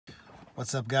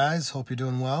What's up, guys? Hope you're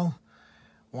doing well.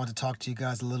 I want to talk to you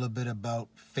guys a little bit about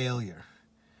failure.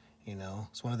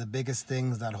 It's one of the biggest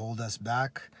things that hold us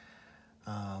back.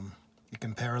 It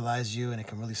can paralyze you and it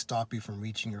can really stop you from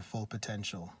reaching your full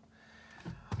potential.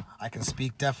 I can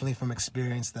speak definitely from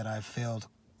experience that I've failed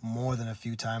more than a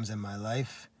few times in my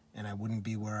life, and I wouldn't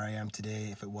be where I am today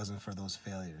if it wasn't for those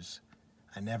failures.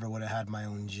 I never would have had my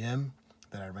own gym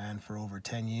that I ran for over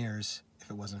 10 years if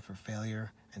it wasn't for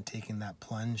failure and taking that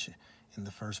plunge in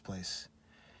the first place.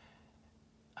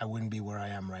 I wouldn't be where I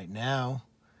am right now,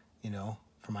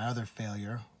 for my other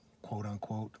failure, quote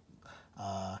unquote.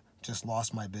 Just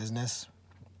lost my business,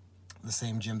 the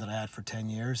same gym that I had for 10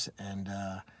 years, and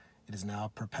it has now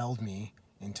propelled me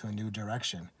into a new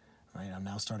direction, right? I'm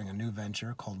now starting a new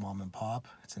venture called Mom and Pop.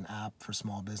 It's an app for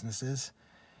small businesses,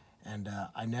 and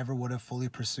I never would have fully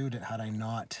pursued it had I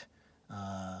not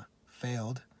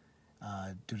failed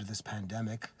due to this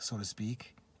pandemic, so to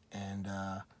speak, and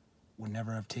would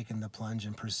never have taken the plunge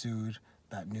and pursued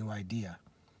that new idea.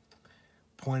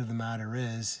 Point of the matter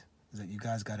is that you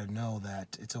guys got to know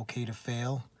that it's okay to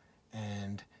fail,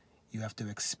 and you have to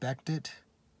expect it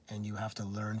and you have to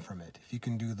learn from it. If you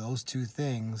can do those two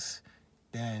things,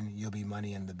 then you'll be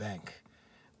money in the bank.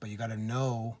 But you got to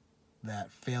know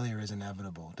that failure is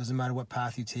inevitable. It doesn't matter what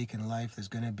path you take in life, there's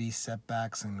going to be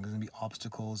setbacks and there's going to be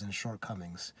obstacles and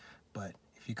shortcomings. But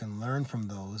if you can learn from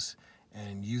those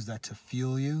and use that to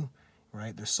fuel you,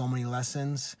 right? There's so many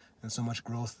lessons and so much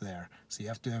growth there. So you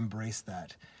have to embrace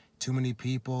that. Too many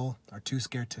people are too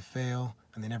scared to fail,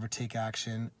 and they never take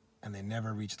action, and they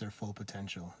never reach their full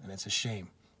potential. And it's a shame.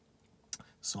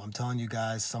 So I'm telling you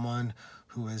guys, someone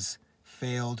who has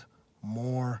failed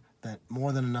more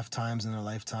than enough times in their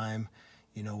lifetime,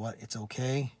 you know what? It's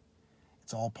okay.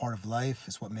 It's all part of life.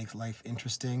 It's what makes life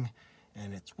interesting,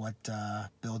 and it's what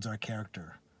builds our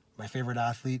character. My favorite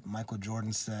athlete, Michael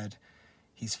Jordan, said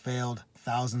he's failed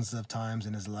thousands of times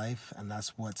in his life, and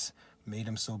that's what's made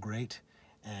him so great.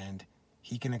 And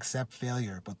he can accept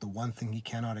failure, but the one thing he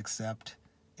cannot accept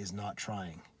is not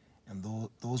trying. And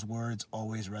those words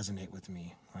always resonate with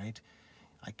me, right?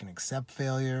 I can accept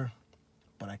failure,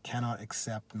 but I cannot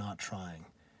accept not trying.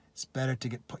 It's better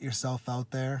to put yourself out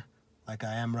there like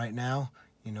I am right now.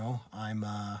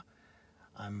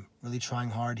 I'm really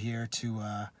trying hard here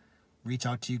to reach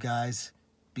out to you guys,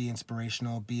 be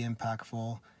inspirational, be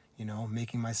impactful,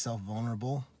 making myself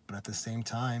vulnerable, but at the same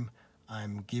time,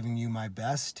 I'm giving you my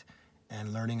best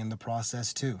and learning in the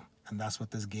process too. And that's what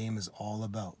this game is all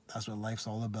about. That's what life's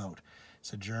all about.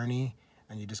 It's a journey,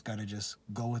 and you just got to just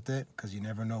go with it, because you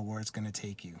never know where it's going to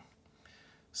take you.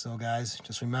 So guys,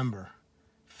 just remember,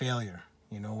 failure,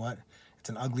 you know what? It's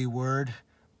an ugly word,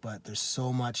 but there's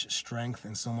so much strength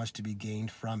and so much to be gained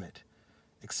from it.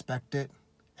 Expect it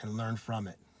and learn from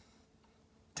it.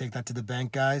 Take that to the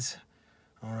bank, guys.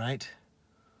 All right?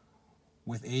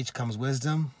 With age comes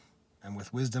wisdom, and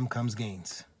with wisdom comes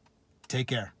gains. Take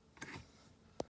care.